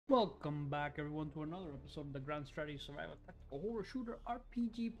Welcome back, everyone, to another episode of the Grand Strategy Survival Tactical Horror Shooter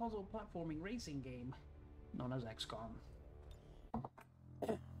RPG Puzzle Platforming Racing Game known as XCOM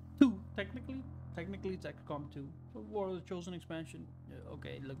 2. Technically, it's XCOM 2. So War of the Chosen expansion.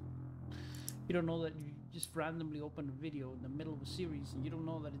 Okay, look, you don't know that you just randomly open a video in the middle of a series and you don't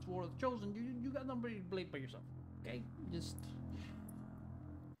know that it's War of the Chosen. You got nobody to blame but yourself. Okay, just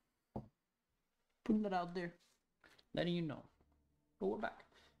putting that out there, letting you know. But we're back.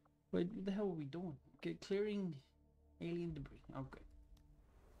 Wait, what the hell are we doing? Okay, clearing alien debris. Okay.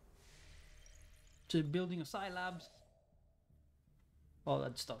 So building a Scilabs. All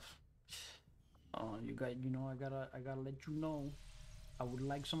that stuff. Oh, you guys, I gotta let you know. I would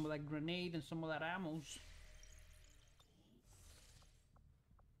like some of that grenade and some of that ammos.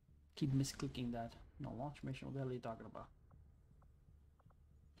 Keep misclicking that. No, launch mission. What the hell are you talking about?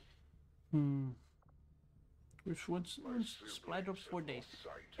 Which one's supply drops 4 days?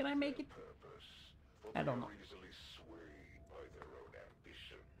 Can I make it? I don't know. Easily swayed by their own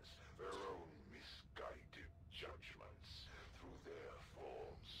ambitions, their own misguided judgments. Through their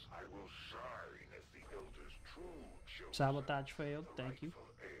forms, I will shine as the Elder's true chosen. Sabotage failed. Thank you.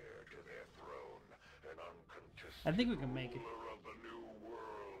 Heir to their throne, an uncontested I think we can make it. ruler of the new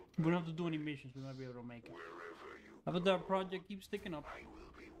world. We don't have to do any missions. We might be able to make it. Wherever you Avatar project keeps sticking up. I will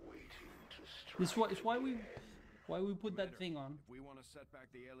be waiting to strike. This is why we put that thing on. If we want to set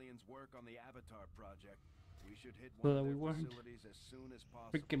back the aliens' work on the Avatar project, we should hit So one that of we their weren't facilities as soon as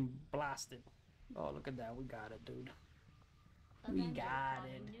possible. freaking blasted. Oh, look at that. We got it, dude. We Avenger got on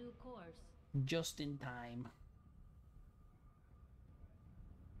it. a new course. Just in time.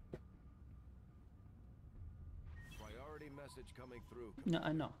 Priority message coming through. No,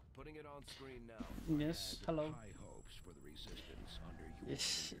 I know. Putting it on screen now. Yes, I had hello. High hopes for the resistance under your It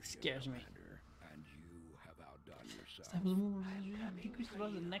leadership, scares me. Commander, and you have outdone yourself. That was more decrease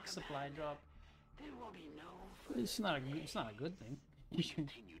the next supply drop. There will be no It's not a good thing. I'm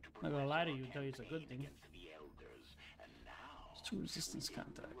not gonna lie to you and tell you it's a good thing. against the Elders, and now It's 2 resistance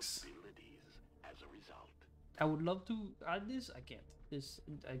contacts. abilities as a result. I would love to add this. I can't.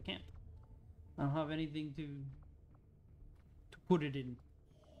 I can't. I don't have anything to put it in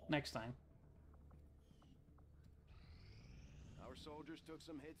next time. Our soldiers took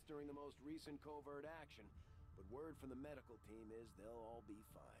some hits during the most recent covert action, but word from the medical team is they'll all be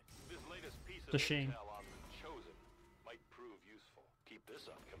fine. This latest piece It's a of shame. intel on the Chosen might prove useful. Keep this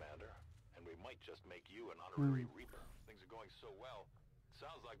up, Commander, and we might just make you an honorary Reaper. Things are going so well.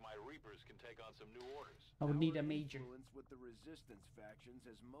 Sounds like my Reapers can take on some new orders. I would need a Our major. influence with the resistance factions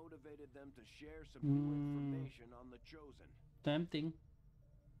has motivated them to share some new information on the Chosen. Tempting.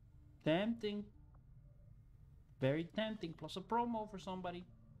 Tempting. Very tempting. Plus a promo for somebody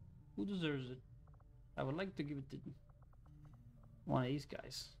who deserves it. I would like to give it to one of these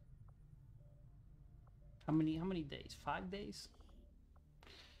guys. How many days? 5 days?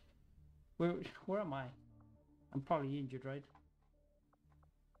 Where am I? I'm probably injured, right?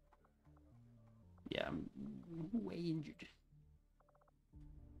 Yeah, I'm way injured.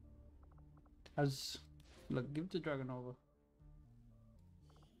 Look, give it to Dragonova.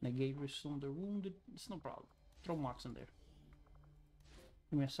 Negate risk on the wounded. It's no problem. Throw marks in there.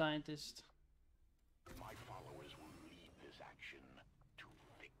 Give me a scientist. My followers will lead this action to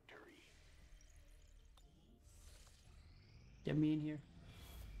victory. Get me in here.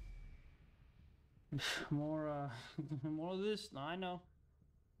 More more of this. No, I know.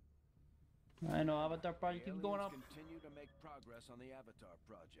 Avatar project The keeps going aliens up. continue to make progress on the Avatar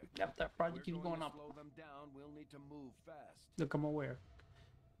project. Avatar If project we're keeps going going to up. slow them down, we'll need to move fast. Look, I'm aware.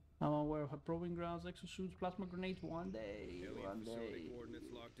 I'm aware of her probing grounds, exosuits, plasma grenades. One day. One day.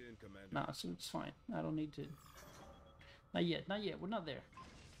 coordinates locked in, Commander. Nah, so it's fine. I don't need to. Not yet. Not yet. We're not there.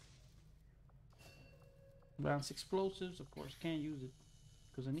 Advanced explosives. Of course, can't use it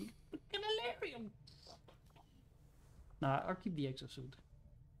because I need an Alarium. Nah, I'll keep the exosuit.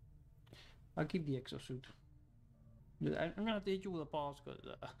 I'll keep the exosuit. I'm gonna have to hit you with a pause because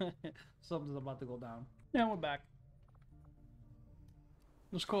something's about to go down. Yeah, we're back.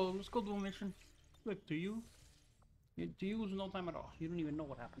 Let's go do a mission. Look, to you it was no time at all. You don't even know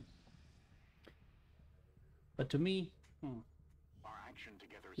what happened. But to me, Our action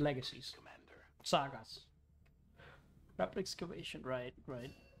together is legacies, Commander. sagas, rapid excavation. Right.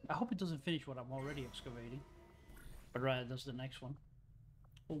 I hope it doesn't finish what I'm already excavating. But right, that's the next one.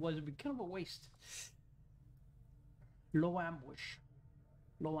 Otherwise, it'd be kind of a waste. Low ambush.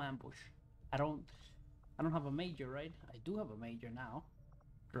 I don't have a major, right? I do have a major now.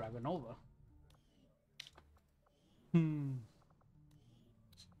 Dragonova.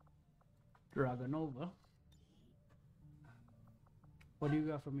 Dragonova. What do you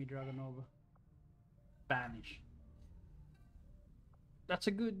got for me, Dragonova? Banish. That's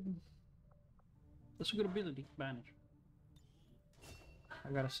a good ability, Banish.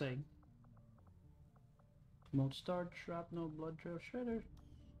 I gotta say. Mode start, shrapnel, blood trail, shredder.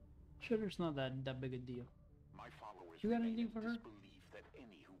 Shredder's not that big a deal. My followers You got remain anything in for her? disbelief that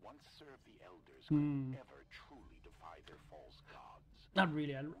any who once served the elders could ever truly defy their false gods. Not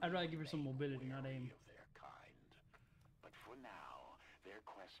really. I'd rather give her some mobility, not aim. Of their kind. But for now, their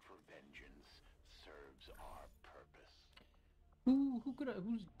quest for vengeance serves our purpose.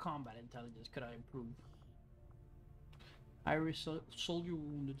 Whose combat intelligence could I improve? Irish soldier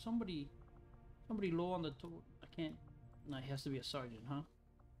wounded. Somebody low on the I can't. No, he has to be a sergeant, huh?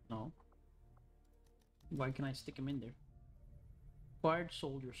 No. Why can I stick him in there? Acquired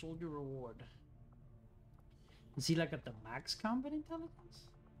soldier reward. Is he like at the max combat intelligence?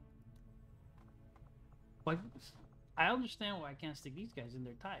 Like, I understand why I can't stick these guys in.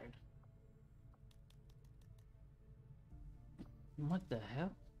 They're tired. What the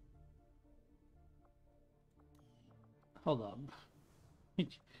hell? Hold up.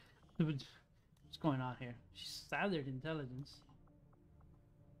 What's going on here? Standard intelligence.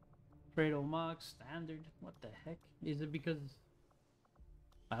 Fredo Mox, standard. What the heck? Is it because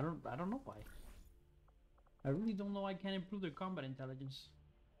I don't know why. I really don't know why I can't improve their combat intelligence.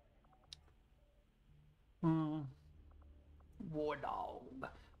 War dog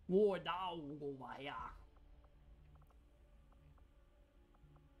over here.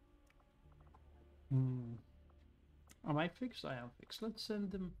 Am I fixed? I am fixed. Let's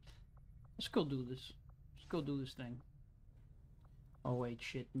send them. Let's go do this. Let's go do this thing. Oh wait,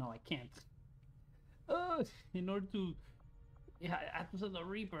 shit. No, I can't. In order to, yeah, I have to send the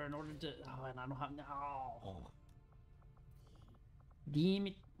Reaper in order to. Oh, and I don't have. No. Damn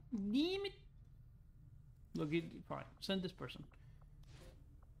it! Damn it! Look, fine. Send this person.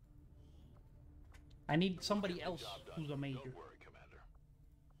 I need somebody else who's a major. Don't worry, Commander.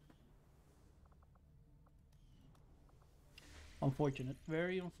 Unfortunate.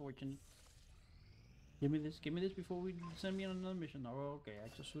 Very unfortunate. Give me this before we send me on another mission. Oh, okay.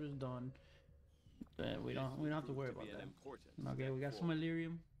 Access suit is done. We don't have to worry about that. Okay, we got some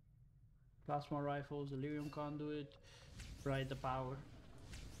Illyrium, plasma rifles, Illyrium conduit, right the power,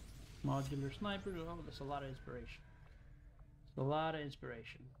 modular sniper. Oh, that's a lot of inspiration. It's a lot of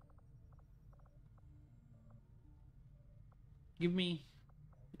inspiration. Give me.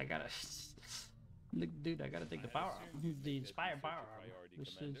 I gotta. Look, dude, I gotta take the power armor. The inspired power armor.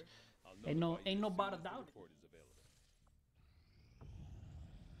 This is. Ain't no bot about it.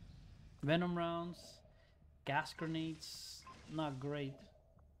 Venom rounds, gas grenades, not great.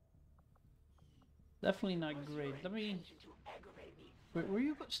 Definitely not great. Let me. Where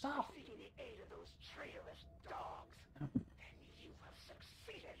you go? Stop.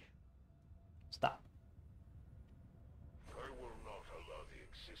 Stop. I will not allow the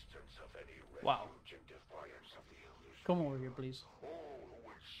existence of any Wow. refuge in defiance of the elders. Come over here, please. All who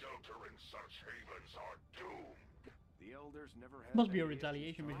would shelter in such havens are doomed. The elders never had Must be a any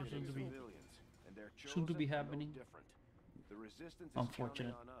retaliation issues mission soon to be. civilians, and their Soon to be chosen are no happening. different. The resistance is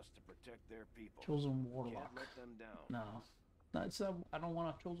Unfortunate. counting on us to protect their people. Chosen Can't warlock. let them down. No, that's I don't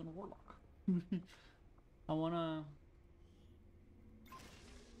want a chosen warlock. I wanna.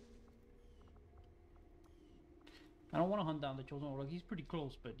 I don't want to hunt down the chosen warlock. He's pretty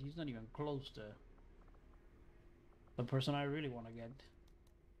close, but he's not even close to the person I really want to get,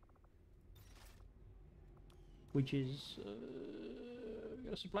 which is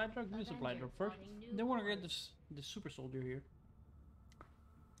a supply drop. Give me a supply drop first. Then want to get this super soldier here.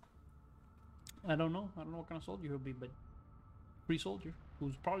 I don't know what kind of soldier he'll be, but free soldier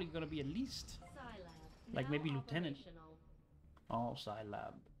who's probably gonna be at least like maybe lieutenant. Oh,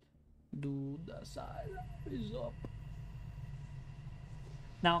 Scilab, dude, the Scilab is up.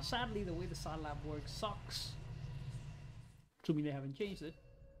 Now, sadly, the way the Scilab works sucks. Assuming they haven't changed it.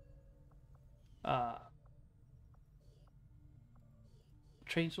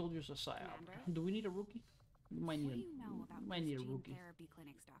 Train soldiers are Scilab. Do we need a rookie? We might need What do you know about might need a gene rookie. therapy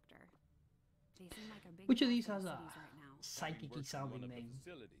clinics, Doctor? They seem like a big Which of part these the has a cities right now. psychic-y sounding name?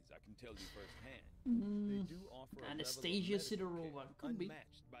 Facilities, I can tell you firsthand. They do offer a Anastasia level of Sidorova, medical care could be.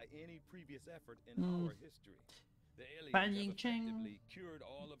 unmatched by any previous effort in our history. The aliens Pan have Ying Cheng. effectively cured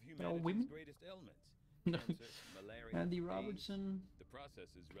all of They're all women? humanity's greatest ailments. Cancer, malaria, Andy AIDS. Robertson, The process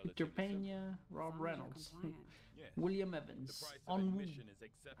is Victor relatively simple. Pena, Rob As long as you're Reynolds, compliant. Yes. William The Evans, price of Unwoo, admission is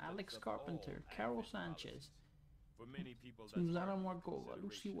acceptance Alex of Carpenter, all Carol advent Sanchez, policies. For many people, that's Susanna hardly Markova,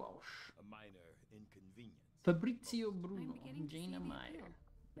 Lucy consideration, Walsh, a minor inconvenience. Fabrizio Bruno, beginning to Jana see the Meyer, appeal.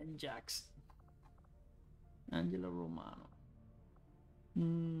 Ben Jackson, Angela Romano.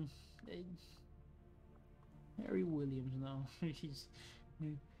 Hmm. eh, Harry Williams now. He's.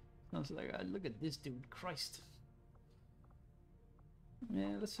 Sounds like look at this dude. Christ. Yeah,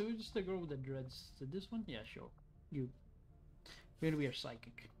 let's see. We'll just go with the dreads. So this one, yeah, sure. You're gonna be our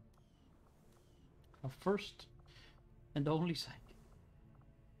psychic. Our first and only psychic.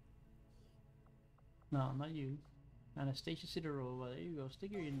 No, not you. Anastasia Sidorova. There you go.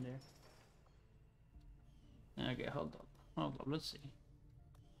 Stick her in there. Okay, hold up. Hold up. Let's see.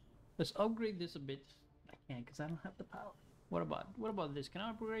 Let's upgrade this a bit. I can't because I don't have the power. What about this? Can I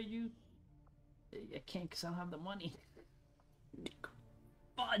upgrade you? I can't because I don't have the money.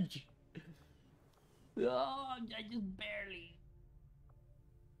 Fudge! Oh, I just barely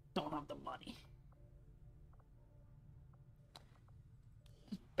don't have the money.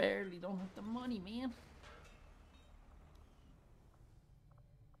 Just barely don't have the money, man.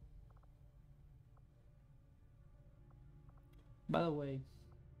 By the way,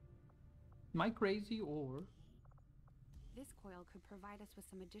 am I crazy or... This coil could provide us with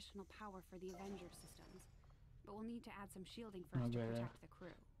some additional power for the Avenger systems, but we'll need to add some shielding first to protect the crew.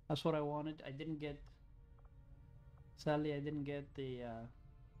 That's what I wanted. I didn't get... Sadly, I didn't get the...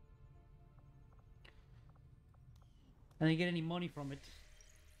 I didn't get any money from it.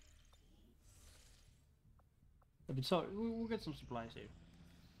 But sorry, we'll get some supplies here.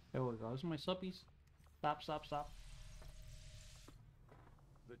 There we go. Those are my suppies. Stop, stop, stop.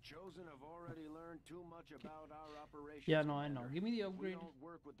 The Chosen have already learned too much about our operations. Yeah, no, I know. Commander. Give me the If we upgrade. don't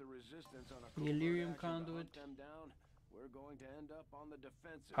work with the resistance on a The covert Illyrium action to hunt conduit. them down, we're going to end up on the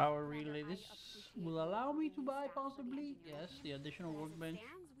defensive. Power Commander, relay. I This appreciate will you allow me recruiting to new buy staff for the possibly. engineering Yes, team. the additional But as it workbench.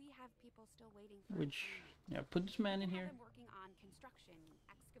 stands, we have people still waiting for Which, approval. yeah, put this man in We here. have them working on construction,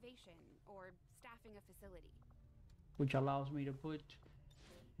 excavation, or staffing a facility. Which allows me to put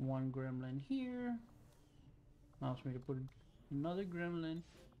one gremlin here. Allows me to put another gremlin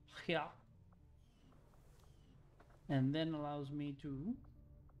here. And then allows me to...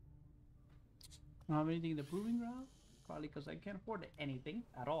 I don't have anything in the proving ground. Probably because I can't afford anything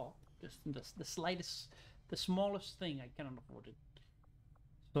at all. Just the slightest, the smallest thing, I cannot afford it.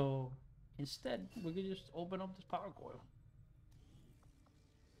 So instead, we could just open up this power coil.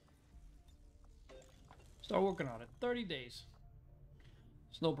 Start working on it. 30 days.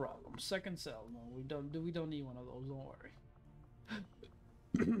 It's no problem. Second cell. No, we don't need one of those. Don't worry.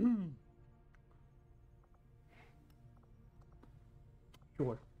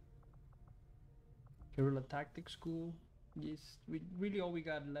 Sure. Guerrilla Tactics School. Yes, we really all we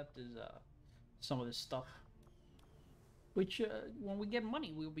got left is some of this stuff. Which when we get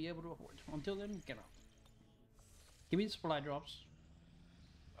money we'll be able to afford. Until then, we cannot. Give me the supply drops.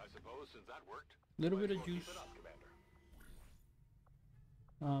 I suppose since that worked, Little might bit as of well juice. keep it up,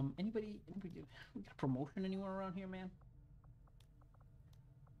 Commander. Anybody we got a promotion anywhere around here, man?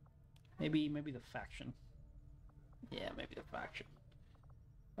 Maybe the faction. Yeah, maybe the faction.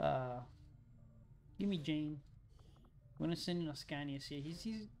 Give me Jane. I'm gonna send in Ascanius here. He's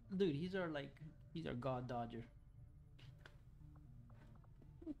dude, he's our god dodger.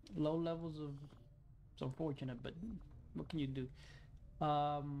 Low levels of it's unfortunate, but what can you do? Who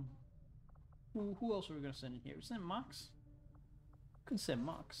else are we gonna send in here? We send Mox? Could send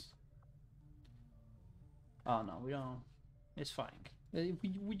Mox. Oh no, we don't. It's fine.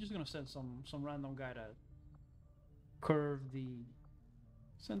 We're just gonna send some random guy to curve the.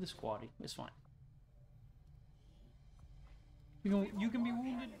 Send the squatty. It's fine. You can be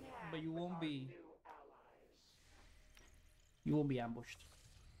wounded, but you won't be. You won't be ambushed.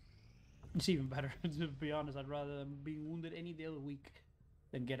 It's even better. To be honest, I'd rather them being wounded any day of the week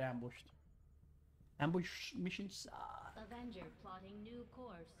than get ambushed. Ambush missions. Avenger plotting new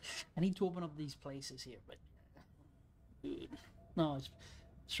course. I need to open up these places here, but no,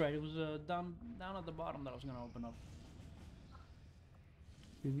 it's right. It was down at the bottom that I was gonna open up.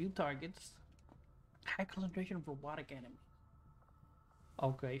 Review targets. High concentration of robotic enemy.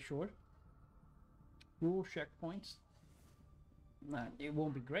 Okay, sure. Rural checkpoints. Nah, it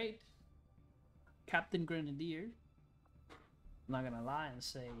won't be great. Captain Grenadier. I'm not gonna lie and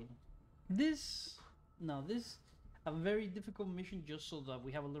say this. No, this a very difficult mission just so that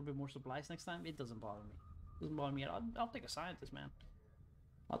we have a little bit more supplies next time. It doesn't bother me. It doesn't bother me at all. I'll take a scientist, man.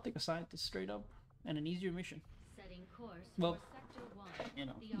 I'll take a scientist straight up and an easier mission. Setting course Well, for Sector 1. You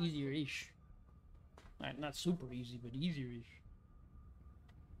know, The easier-ish. Not super easy, but easier-ish.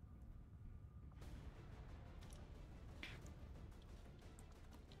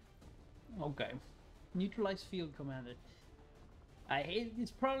 Okay. Neutralize field commander. I hate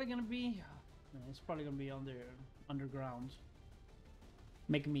it's probably gonna be underground.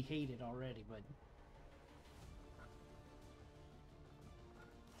 Making me hate it already, but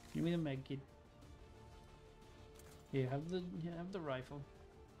Give me the med kit. Here, have the rifle.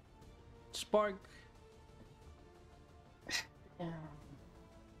 Spark.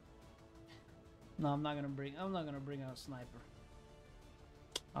 No, I'm not gonna bring out a sniper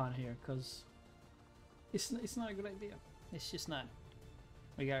on here because it's not a good idea. It's just not.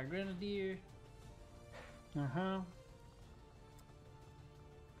 We got a grenadier.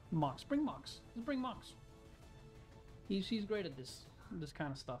 Mox, bring Mox. Let's bring Mox. He's great at this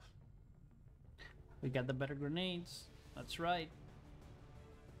kind of stuff. We got the better grenades. That's right.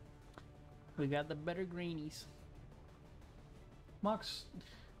 We got the better greenies. Mox,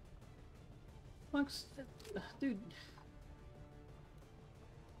 dude.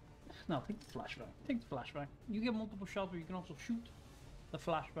 No, take the flashbang. Take the flashbang. You get multiple shots, but you can also shoot the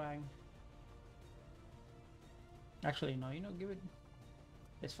flashbang. Actually, no. You know, give it.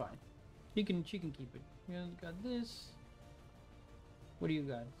 It's fine. She can keep it. You got this. What do you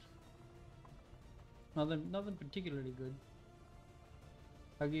got? Nothing particularly good.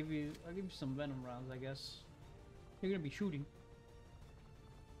 I'll give you some venom rounds, I guess. You're gonna be shooting.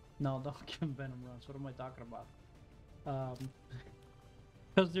 No, don't give him venom rounds. What am I talking about?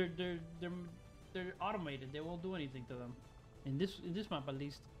 Because they're automated. They won't do anything to them. In this map, at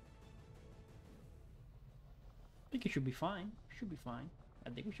least. I think it should be fine. Should be fine.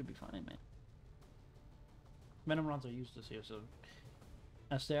 I think we should be fine, man. Venom rounds are useless here, so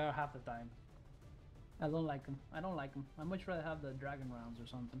as they are half the time. I don't like them. I don't like them. I'd much rather have the dragon rounds or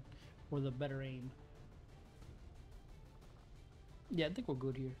something, or the better aim. Yeah, I think we're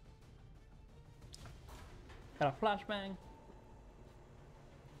good here. Got a flashbang.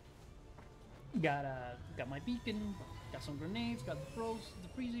 Got my beacon. Got some grenades. Got the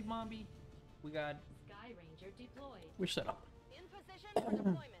freezy zombie. We got. Sky Ranger deployed. We're set up. In position for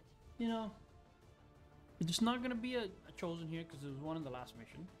deployment. You know, there's not gonna be a chosen here because there was one in the last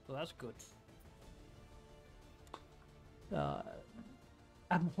mission, so that's good.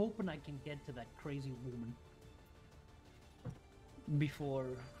 I'm hoping I can get to that crazy woman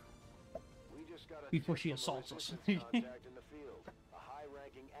before she assaults us.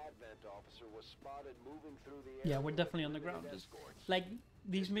 Yeah, we're definitely on the ground. Like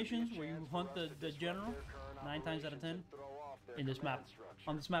these missions where you hunt the general 9 times out of 10 in this map,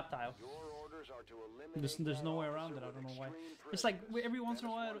 on this map tile. There's no way around it. I don't know why. It's like every once in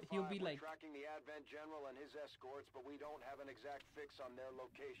a while he'll be like,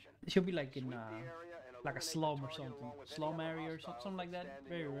 he'll be like in like a slum or something, slum area or something like that.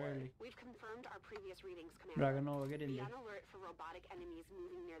 Very rarely. We've confirmed our previous readings, Commander. Dragon Nova, get in Be there. on alert for robotic enemies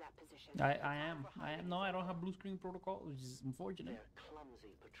moving near that position. I am. No, I don't have blue screen protocol, which is unfortunate.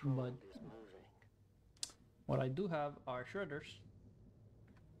 Clumsy patrol But is moving. what I do have are shredders.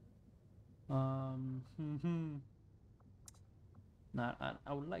 Now,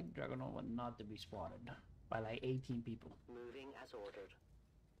 I would like Dragon Nova not to be spotted by like 18 people. Moving as ordered.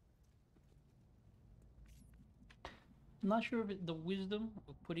 I'm not sure if the wisdom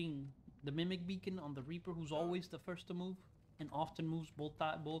of putting the mimic beacon on the Reaper, who's always the first to move and often moves both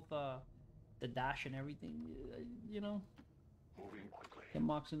the dash and everything. You know, Moving quickly. get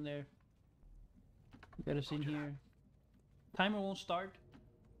Mox in there. Get us in here. Timer won't start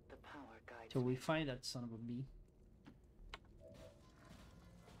The power guides till we find that son of a bee.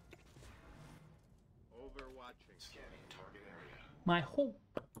 Overwatching. Scanning target area. My hope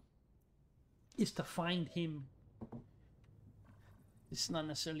is to find him. It's not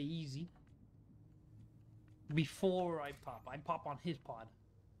necessarily easy. Before I pop on his pod,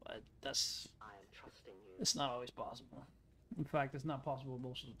 but that's I am trusting you. it's not always possible. In fact, it's not possible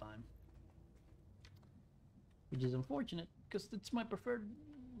most of the time, which is unfortunate because it's my preferred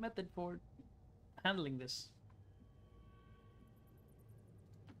method for handling this.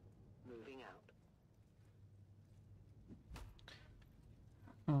 Moving out.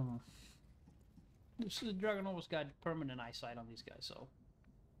 This is Dragon Nova's got permanent eyesight on these guys, so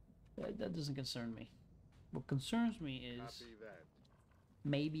that doesn't concern me. What concerns me is Copy that.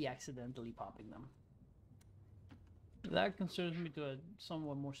 maybe accidentally popping them. That concerns me to a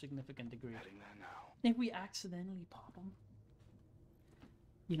somewhat more significant degree. Heading there now. If we accidentally pop them,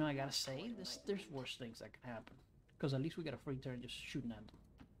 you know, I gotta say, there's worse things that can happen. Because at least we get a free turn just shooting at them.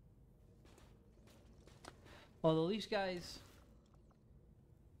 Although these guys,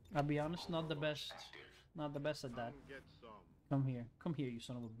 I'll be honest, not the best at that. Get some. Come here, you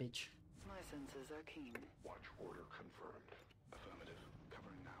son of a bitch. My senses are keen. Watch order confirmed. Affirmative.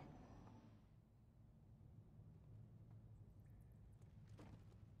 Covering now.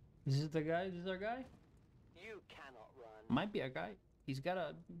 Is this the guy? Is this our guy? You cannot run. Might be our guy. He's got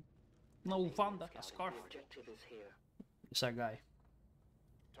a bufanda, a scarf. The objective is here. It's our guy.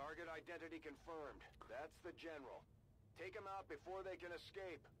 Target identity confirmed. That's the general. Take him out before they can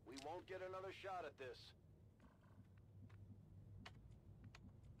escape. We won't get another shot at this.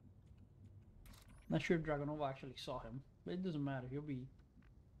 Not sure if Dragonova actually saw him, but it doesn't matter. He'll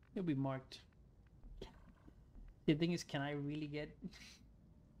be marked. The thing is, can I really get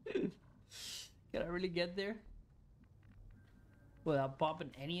can I really get there without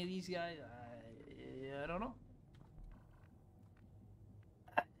popping any of these guys? I don't know.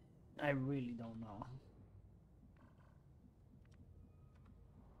 I really don't know.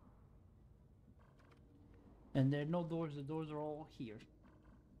 And there are no doors. The doors are all here,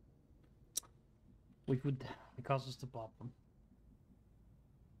 which would cause us to pop them.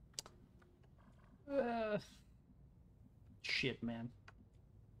 Shit, man.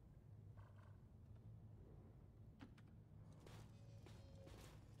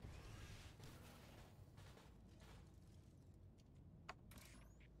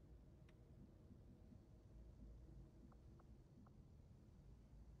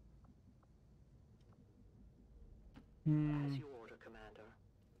 As you order, Commander.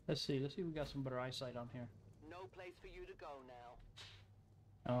 Let's see. Let's see if we got some better eyesight on here. No place for you to go now.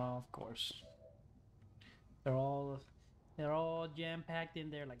 Oh, of course. They're all jam-packed in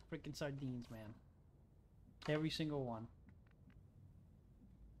there like freaking sardines, man. Every single one.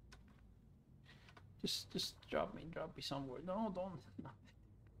 Just drop me somewhere. No, don't.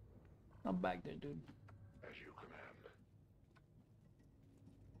 I'm back there, dude. As you command.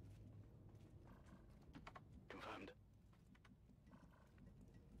 Confirmed.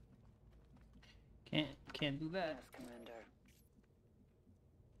 Can't do that. Yes, Commander.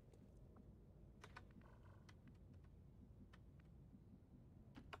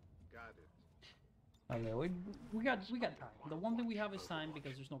 Got it. Okay, we got time. The one thing we have is time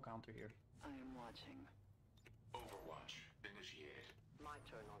because there's no counter here. I am watching. Overwatch initiated. My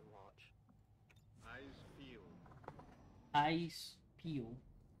turn on watch. Eyes peeled. Ice peel.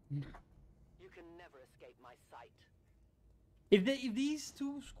 You can never escape my sight. If these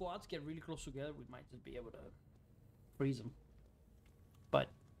two squads get really close together, we might just be able to freeze them. But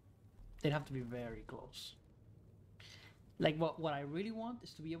they'd have to be very close. Like what I really want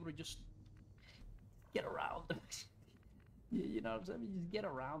is to be able to just get around them. You know what I'm saying? Just get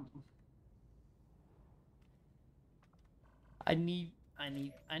around them. I need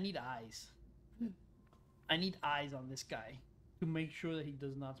eyes. I need eyes on this guy to make sure that he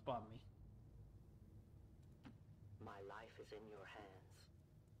does not spot me. My life is in your hands.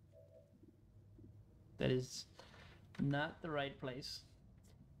 That is not the right place.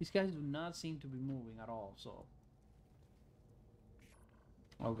 These guys do not seem to be moving at all, so.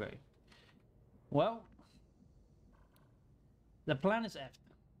 Okay. Well, the plan is F.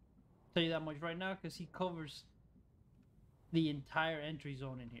 Tell you that much right now because he covers the entire entry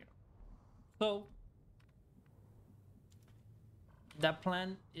zone in here. So, that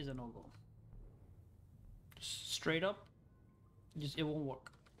plan is a no-go. Straight up, it won't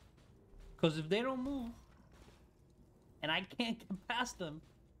work. Because if they don't move, and I can't get past them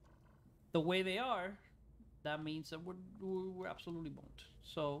the way they are, that means that we're absolutely boned.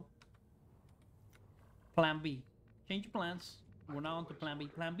 So, plan B. Change your plans. We're now on to plan B.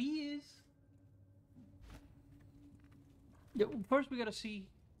 Plan B is... Yeah, first we gotta see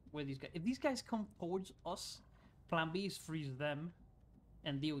where these guys... If these guys come towards us, plan B is freeze them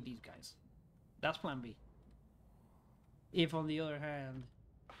and deal with these guys. That's plan B. If, on the other hand,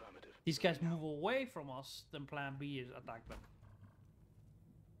 these guys move away from us, then plan B is attack them.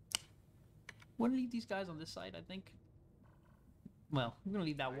 We're gonna leave these guys on this side, I think. Well, we're gonna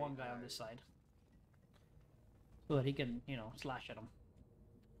leave that one guy on this side. So that he can, you know, slash at him.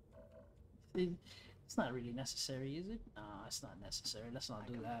 It's not really necessary, is it? No, it's not necessary. Let's not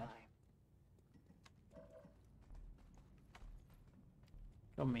do that.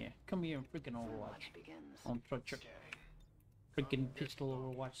 Come here. Come here and freaking Overwatch. On freaking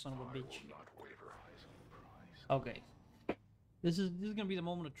pistol Overwatch, son of a bitch. Okay. This is gonna be the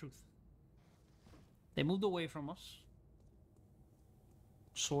moment of truth. They moved away from us.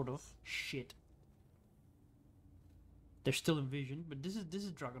 Sort of. Shit. They're still in vision, but this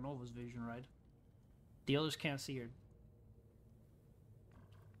is Dragonova's vision, right? The others can't see her.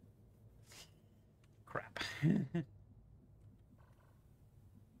 Crap.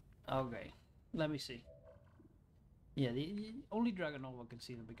 Okay. Let me see. Yeah, only Dragonova can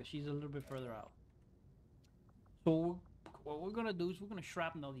see them because she's a little bit further out. So what we're gonna do is we're gonna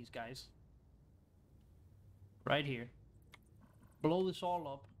shrapnel these guys. Right here. Blow this all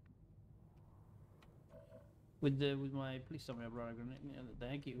up. With my... Please tell me I brought a grenade. Yeah,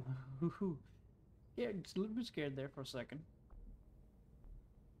 thank you. Yeah, just a little bit scared there for a second.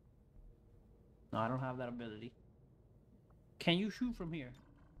 No, I don't have that ability. Can you shoot from here?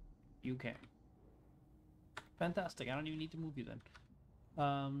 You can. Fantastic. I don't even need to move you then.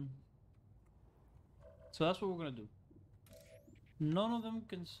 So that's what we're gonna do. None of them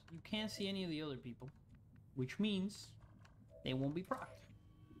can. You can't see any of the other people, which means they won't be procced.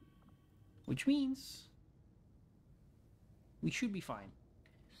 Which means we should be fine.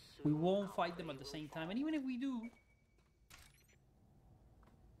 We won't fight them at the same time, and even if we do,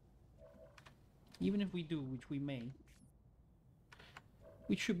 which we may,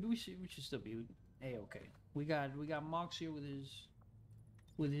 we should still be okay. We got Mox here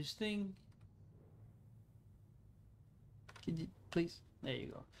with his thing. Can you, please, there you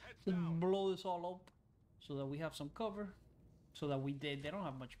go. Just blow this all up so that we have some cover, so that they don't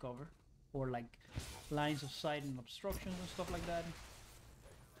have much cover, or like lines of sight and obstructions and stuff like that.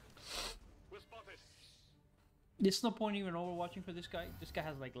 There's no point even overwatching for this guy. This guy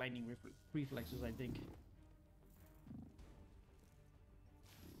has like lightning reflexes, I think.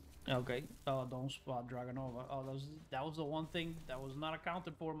 Okay. Oh, don't spot Dragonova. Oh, that was the one thing that was not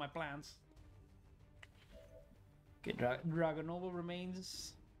accounted for in my plans. Okay, Dragonova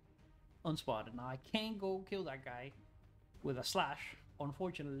remains unspotted. Now I can't go kill that guy with a slash,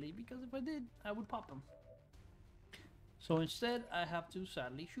 unfortunately, because if I did, I would pop him. So instead, I have to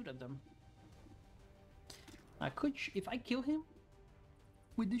sadly shoot at them. I could, if I kill him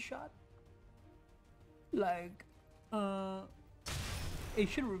with this shot, like, it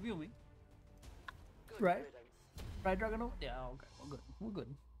should reveal me, right? Right, Dragonova? Yeah, okay, we're good. We're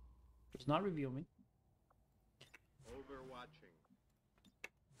good. Does not reveal me. Overwatching.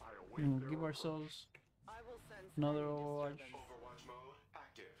 Give ourselves another Overwatch. Overwatch mode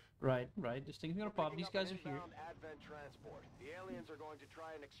active. Right. This thing's gonna pop. These guys are here. Advent transport. The aliens are going to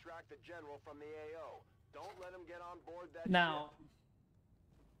try and extract the general from the AO. Don't let them get on board that Now, ship.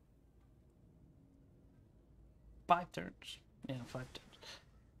 5 turns. Yeah, 5 turns.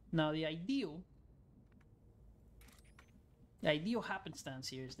 Now the ideal happenstance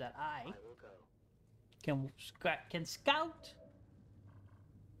here is that I will go. can scout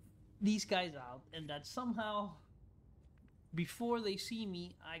these guys out, and that somehow before they see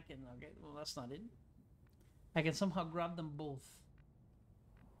me, I can. Okay, well that's not it. I can somehow grab them both.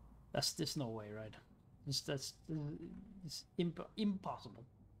 There's no way, right? It's impossible.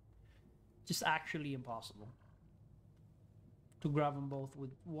 Just actually impossible to grab them both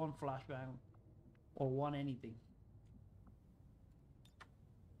with one flashbang or one anything.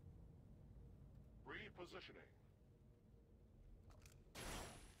 Repositioning.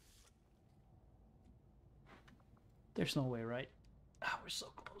 There's no way, right? Ah, we're so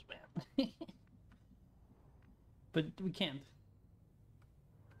close, man. But we can't.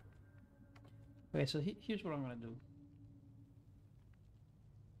 Okay, so here's what I'm gonna do.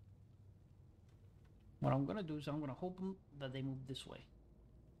 What I'm gonna do is I'm gonna hope that they move this way.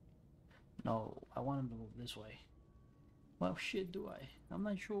 No, I want them to move this way. Well, shit, do I? I'm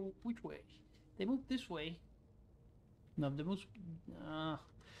not sure which way. They move this way. No, they move.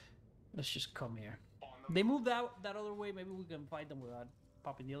 Let's just come here. They move that other way. Maybe we can fight them without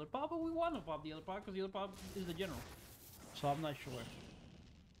popping the other pop. But we want to pop the other pop because the other pop is the general. So I'm not sure.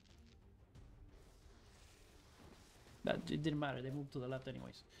 That it didn't matter. They moved to the left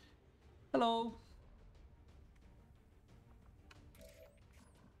anyways. Hello.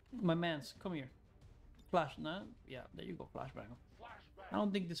 My mans, come here. Flash, no? Yeah, there you go, flashbang. I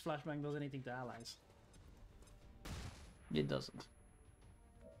don't think this flashbang does anything to allies. It doesn't.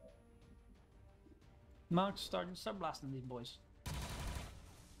 Mark, start blasting these boys.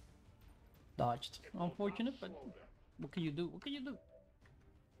 Dodged. Unfortunate, but what can you do? What can you do?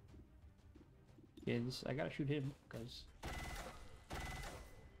 Yeah, I gotta shoot him, because...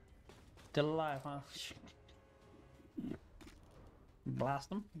 Still alive, huh?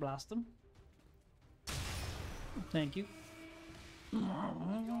 Blast him, blast him. Thank you.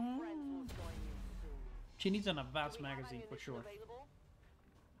 She needs an advanced magazine for sure.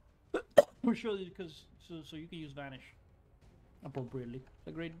 For sure, because so you can use Vanish appropriately. It's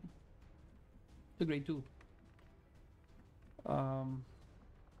a great tool.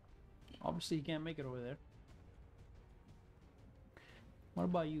 Obviously you can't make it over there. What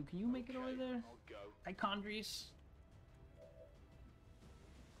about you? Can you make it over there? Icondries?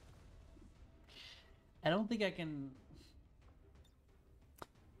 I don't think I can.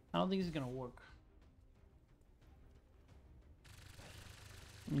 I don't think it's gonna work.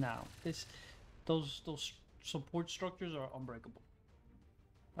 No, those support structures are unbreakable.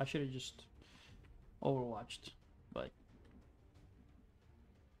 I should have just overwatched, but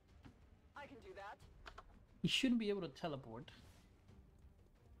I can do that. he shouldn't be able to teleport.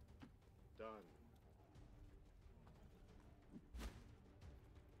 Done.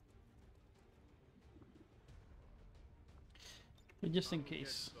 But just in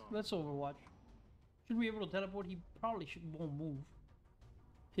case. Let's Overwatch. Should we be able to teleport? He probably won't move.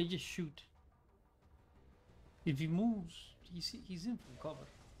 He'll just shoot. If he moves, he's in full cover.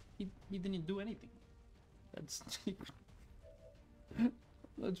 He didn't do anything. That's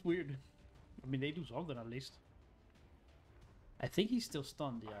that's weird. I mean, they do something at least. I think he's still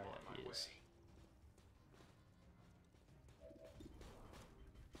stunned. Yeah, he is.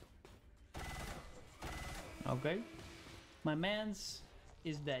 Okay. My man's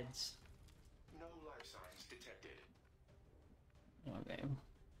is dead. No life signs detected. Okay.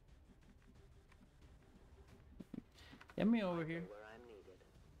 Get me over here. Where I'm needed.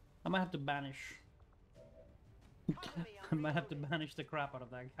 I might have to banish. I might have to banish the crap out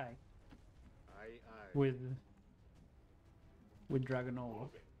of that guy. Aye, aye. With Dragonova.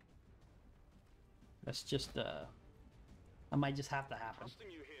 That's just I might just have to happen.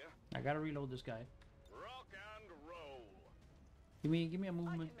 Trusting you here. I gotta reload this guy. Rock and roll. Give me a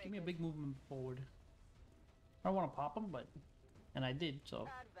movement. Give me a big movement forward. I don't want to pop him, but and I did, so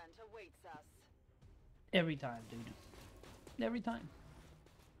Advent awaits us. every time, dude. Every time.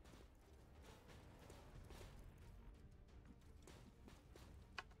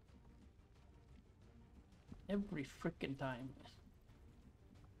 Every freaking time.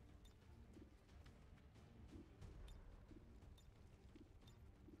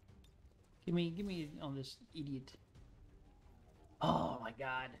 Give me on this idiot. Oh my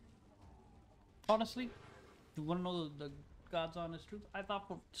god. Honestly, you wanna know the God's honest truth? I thought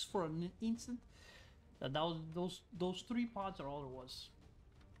for just for an instant that was those 3 pods are all there was.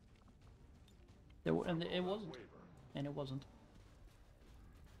 There were, and it wasn't. And it wasn't.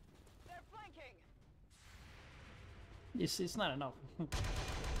 They're flanking. It's not enough.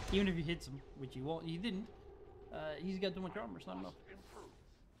 Even if he hits him, which he won't, he didn't. He's got too much armor. It's not enough.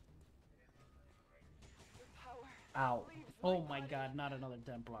 Ow! Oh my God! Not another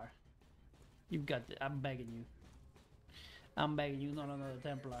Templar. You've got. I'm begging you. I'm begging you, not another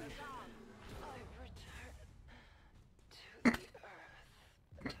Templar. I return to the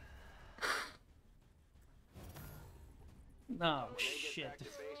earth. Oh When they get shit! back to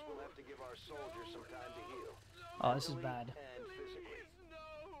base, we'll have to give our soldiers some time to heal. Oh, this is Mentally bad. and physically.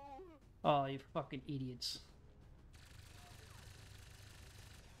 Oh, you fucking idiots!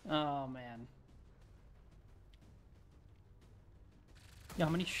 Oh man. Yeah,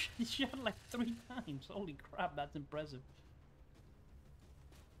 how many he shot like 3 times. Holy crap, that's impressive.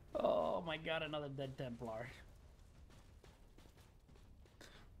 Oh my God, another dead Templar.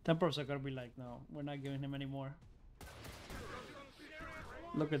 Templars are gonna be like, no, we're not giving him any more.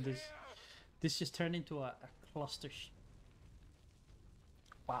 Look at this. This just turned into a cluster.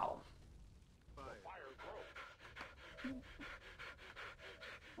 Wow.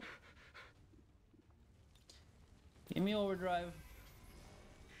 Give me overdrive.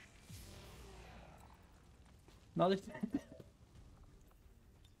 Another.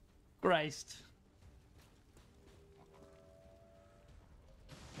 Christ.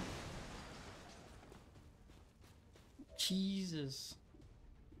 Jesus.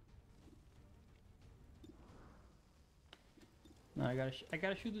 No, I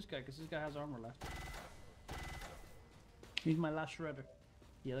gotta shoot this guy because this guy has armor left. He's my last shredder.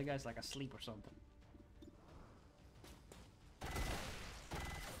 The other guy's like asleep or something.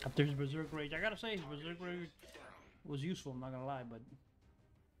 After his Berserk Rage, I gotta say his Berserk Rage was useful, I'm not gonna lie, but...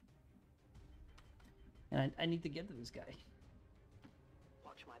 And I need to get to this guy.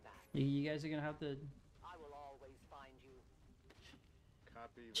 Watch my back. You guys are gonna have to... I will always find you.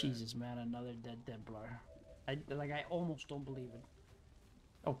 Copy that. Jesus, man, another dead Templar. I almost don't believe it.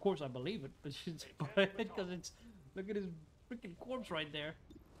 Of course I believe it, but it's because it's... Look at his freaking corpse right there.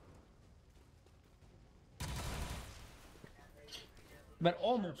 But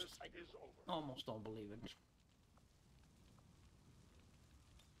almost, I almost don't believe it.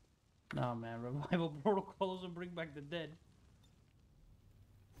 Nah, man, revival protocols and bring back the dead.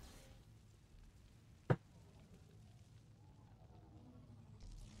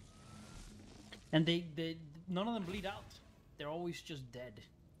 And they none of them bleed out. They're always just dead.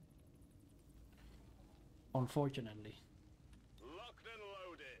 Unfortunately. Locked and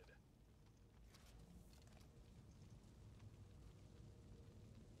loaded.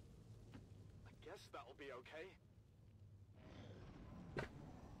 I guess that'll be okay.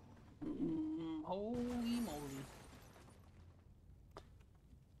 Holy moly.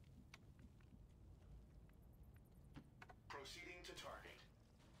 Proceeding to target.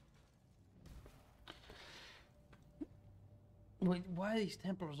 Wait, why are these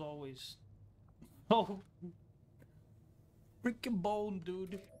Templars always... Oh. Freaking bone,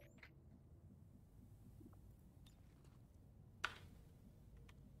 dude.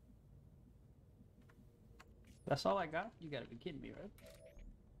 That's all I got? You gotta be kidding me, right?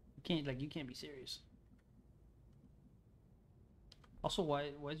 You can't be serious. Also,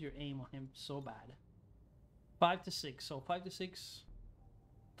 why is your aim on him so bad? 5 to 6. So 5 to 6,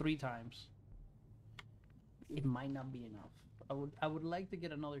 3 times. It might not be enough. I would like to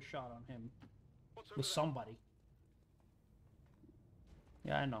get another shot on him with somebody.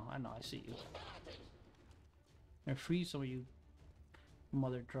 Yeah, I know, I see you. And free some of you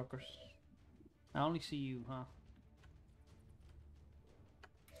mother truckers. I only see you, huh?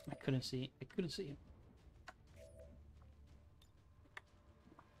 I couldn't see him.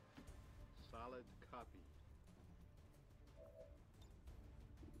 Solid copy.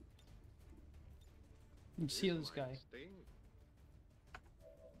 You see this guy. Sting.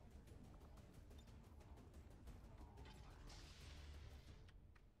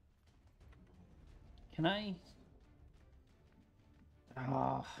 Can I?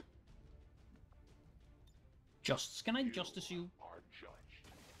 Ah. Justice. Can I justice you? Are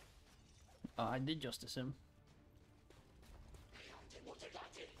judged. I did justice him.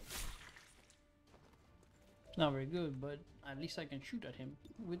 Not very good, but at least I can shoot at him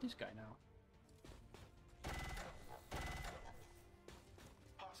with this guy now.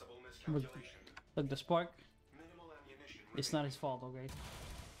 Possible Look, miscalculation. look, the spark. Minimal ammunition. It's not his fault, okay?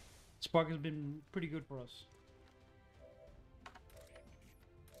 Spark has been pretty good for us.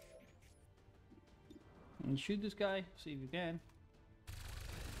 And shoot this guy, see if you can.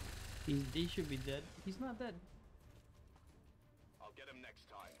 He should be dead. He's not dead. I'll get him next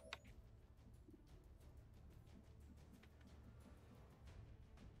time.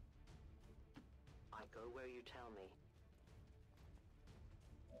 I go where you tell me.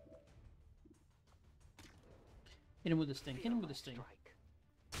 Hit him with the sting. Hit him with the sting.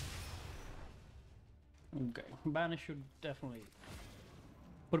 Okay. Banish should definitely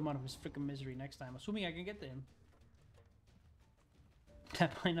put him out of his freaking misery next time. Assuming I can get to him. I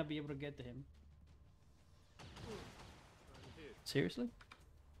might not be able to get to him. Seriously?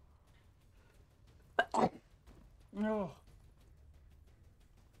 No.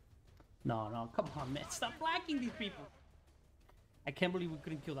 No, come on, man. Stop blacking these people. I can't believe we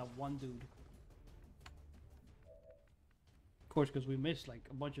couldn't kill that one dude. Of course, because we missed like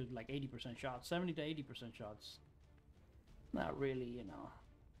a bunch of like 80% shots. 70 to 80% shots. Not really, you know.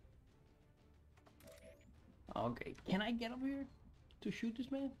 Okay, can I get up here to shoot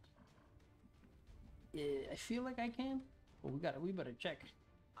this man? Yeah, I feel like I can. But we better check.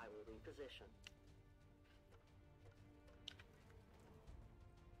 I will reposition.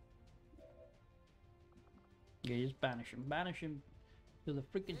 Yeah, just banish him. Banish him to the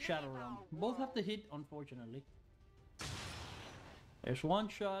freaking shadow realm. Both have to hit, unfortunately. There's one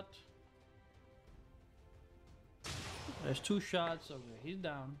shot. There's 2 shots. Okay, he's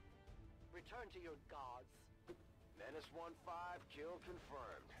down. Return to your gods. Menace 1-5, kill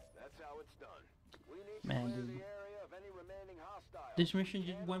confirmed. That's how it's done. We need to Man, clear dude. the area of any remaining hostiles. This mission We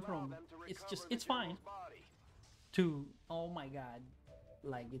just can't went allow from them to it's recover it's the fine general's body. to oh my god,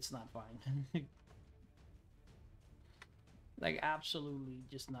 like it's not fine. Like absolutely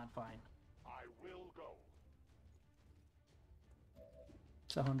just not fine. I will go.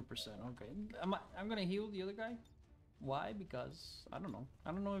 It's 100%. Okay, I'm gonna heal the other guy. Why? Because I don't know.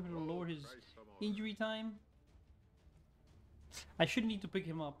 I don't know if it'll lower his injury time. I shouldn't need to pick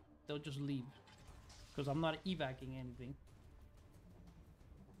him up. They'll just leave because I'm not evacing anything.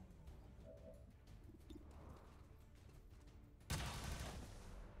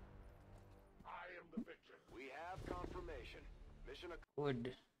 I am the victor. We have confirmation. Mission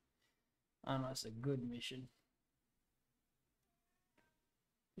Good. I know it's a good mission.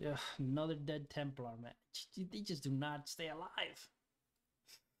 Yeah, another dead Templar, man. They just do not stay alive.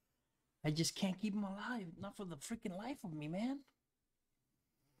 I just can't keep them alive. Not for the freaking life of me, man.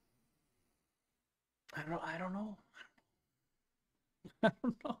 I don't know. I don't know. I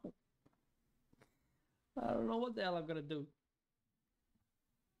don't know what the hell I'm gonna do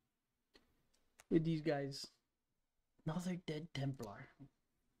with these guys. Another dead Templar.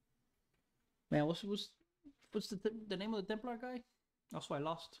 Man, what's the name of the Templar guy? Also, I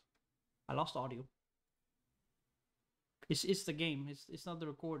lost audio. It's the game. It's not the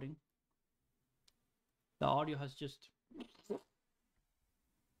recording. The audio has just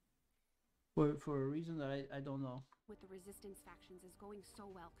for a reason that I don't know. With the resistance factions is going so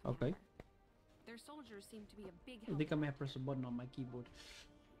well, Okay. Commander. Their soldiers seem to be a big I help. think I may have pressed a button on my keyboard.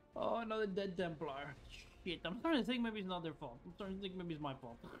 Oh, another dead Templar. Shit, I'm starting to think maybe it's not their fault. I'm starting to think maybe it's my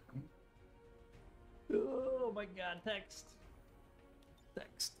fault. Oh my god, text.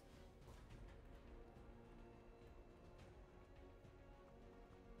 Text.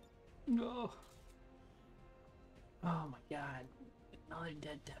 No. Oh my god. Another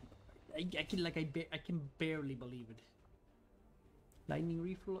dead Templar. I can barely believe it. Lightning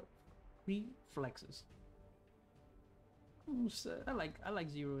reflexes. I like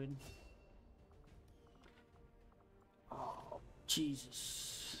zeroing. Oh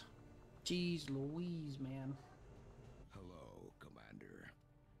Jesus. Jeez Louise, man. Hello, Commander.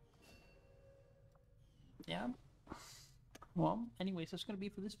 Yeah. Well, anyways, that's gonna be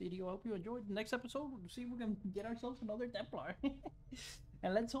for this video. I hope you enjoyed. The next episode, we'll see if we can get ourselves another Templar.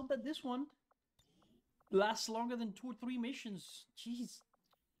 And let's hope that this one lasts longer than 2 or 3 missions. Jeez.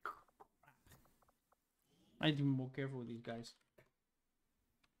 I need to be more careful with these guys.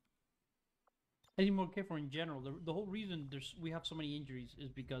 I need to be more careful in general. The whole reason we have so many injuries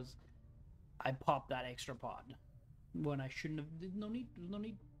is because I popped that extra pod when I shouldn't have. There's no need. There's no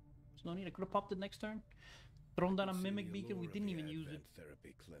need. There's no need. I could have popped it next turn. Thrown down a mimic beacon. We didn't even use it.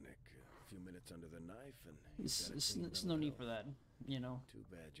 Therapy clinic. A few minutes under the knife, and It's no need for that. You know. Too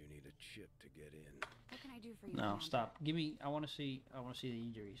bad you need a chip to get in. What can I do for you? No, Commander? stop. Give me. I want to see the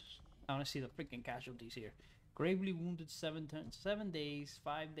injuries. I want to see the freaking casualties here. Gravely wounded 7 days,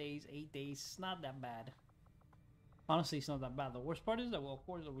 5 days, 8 days. It's not that bad. Honestly, it's not that bad. The worst part is that, well, of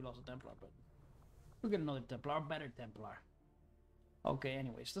course, we lost a Templar, but we'll get another Templar, a better Templar. Okay,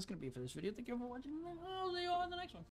 anyways, that's gonna be it for this video. Thank you for watching. I'll see you all in the next one.